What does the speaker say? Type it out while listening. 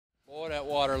that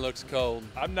water looks cold.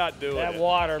 I'm not doing it. That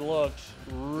water looks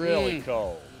really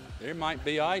cold. There might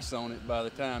be ice on it by the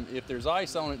time. If there's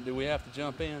ice on it, do we have to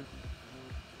jump in?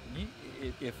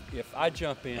 If I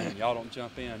jump in, y'all don't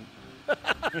jump in.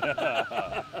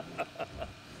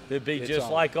 It'd be It's just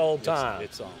on. like old times.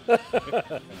 It's on.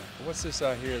 What's this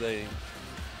I hear?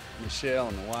 Michelle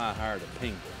and the Y hired a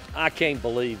penguin. I can't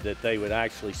believe that they would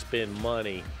actually spend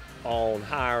money on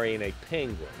hiring a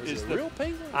penguin. Is it a real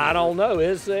penguin? I don't know.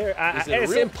 Is there? Is it a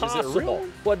it's real- impossible. is it a real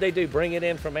one? What'd they do? Bring it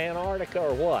in from Antarctica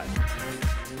or what?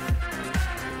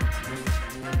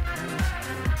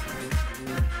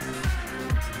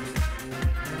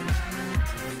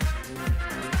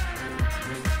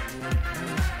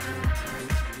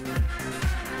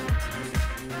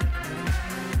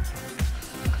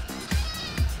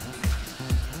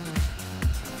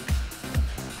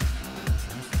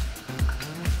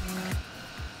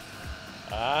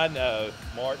 I know.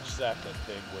 March 2nd,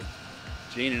 penguin.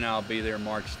 Gene and I'll be there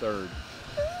March 3rd.